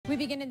We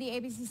begin in the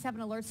ABC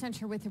 7 Alert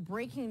Center with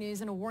breaking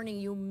news and a warning.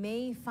 You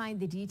may find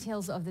the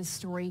details of this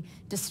story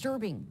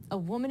disturbing. A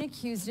woman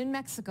accused in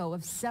Mexico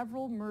of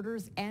several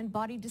murders and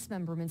body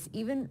dismemberments,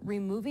 even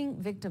removing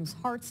victims'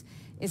 hearts,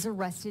 is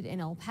arrested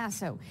in El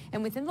Paso.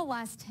 And within the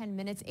last 10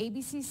 minutes,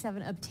 ABC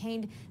 7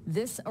 obtained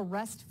this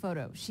arrest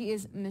photo. She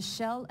is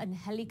Michelle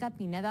Angelica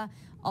Pineda,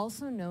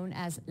 also known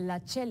as La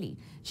Cheli.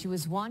 She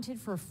was wanted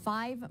for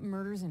 5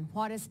 murders in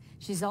Juarez.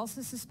 She's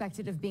also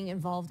suspected of being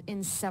involved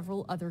in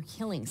several other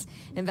killings.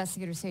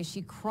 Investigators say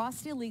she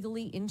crossed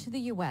illegally into the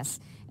U.S.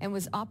 and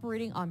was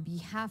operating on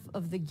behalf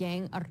of the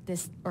gang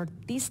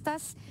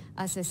Artistas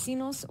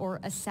Asesinos, or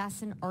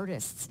assassin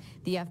artists.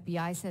 The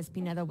FBI says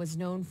Pineda was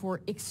known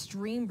for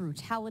extreme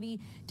brutality,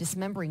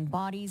 dismembering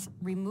bodies,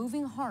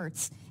 removing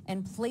hearts,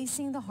 and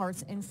placing the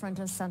hearts in front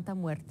of Santa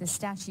Muerte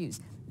statues.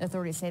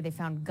 Authorities say they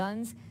found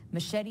guns,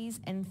 machetes,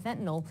 and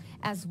fentanyl,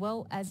 as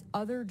well as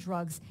other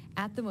drugs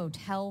at the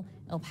motel.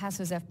 El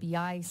Paso's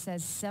FBI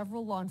says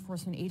several law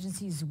enforcement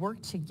agencies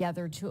worked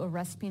together to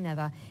arrest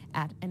Pineda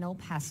at an El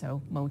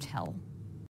Paso motel.